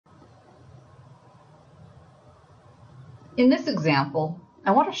In this example,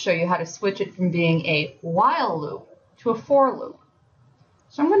 I want to show you how to switch it from being a while loop to a for loop.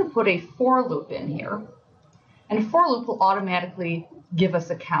 So I'm going to put a for loop in here, and a for loop will automatically give us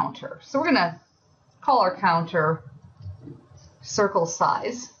a counter. So we're going to call our counter circle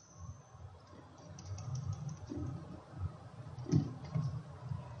size.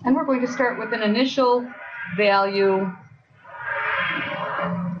 And we're going to start with an initial value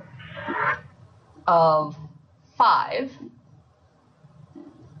of 5,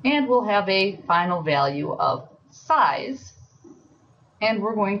 and we'll have a final value of size, and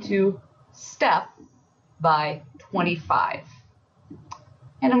we're going to step by 25.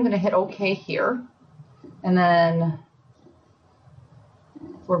 And I'm going to hit OK here, and then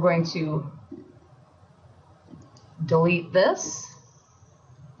we're going to delete this.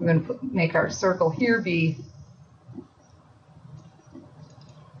 We're going to make our circle here be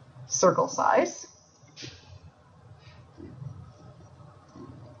circle size.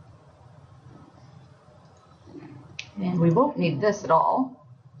 And we won't need this at all.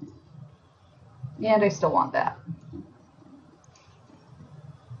 And I still want that.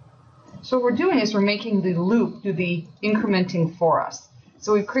 So what we're doing is we're making the loop do the incrementing for us.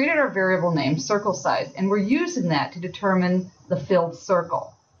 So we've created our variable name, circle size, and we're using that to determine the filled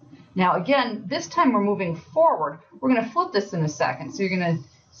circle. Now again, this time we're moving forward. We're going to flip this in a second. So you're going to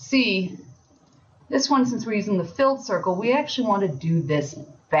see this one, since we're using the filled circle, we actually want to do this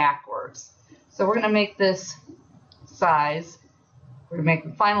backwards. So we're going to make this size, we're going to make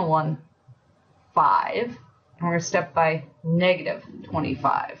the final one 5, and we're going to step by negative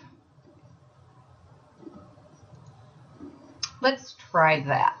 25. Let's try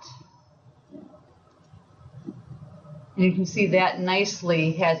that. And you can see that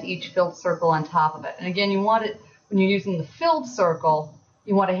nicely has each filled circle on top of it. And again, you want it, when you're using the filled circle,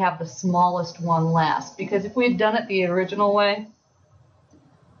 you want to have the smallest one last, because if we had done it the original way,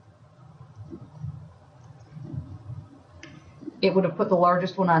 it would have put the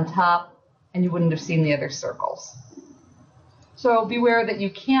largest one on top and you wouldn't have seen the other circles. So beware that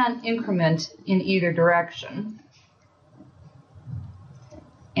you can increment in either direction.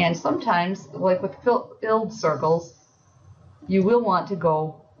 And sometimes, like with filled circles, you will want to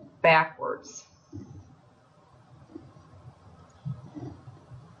go backwards.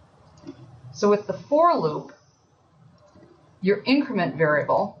 So with the for loop, your increment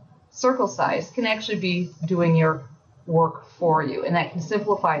variable, circle size, can actually be doing your work for you, and that can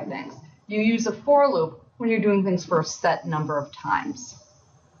simplify things. You use a for loop when you're doing things for a set number of times.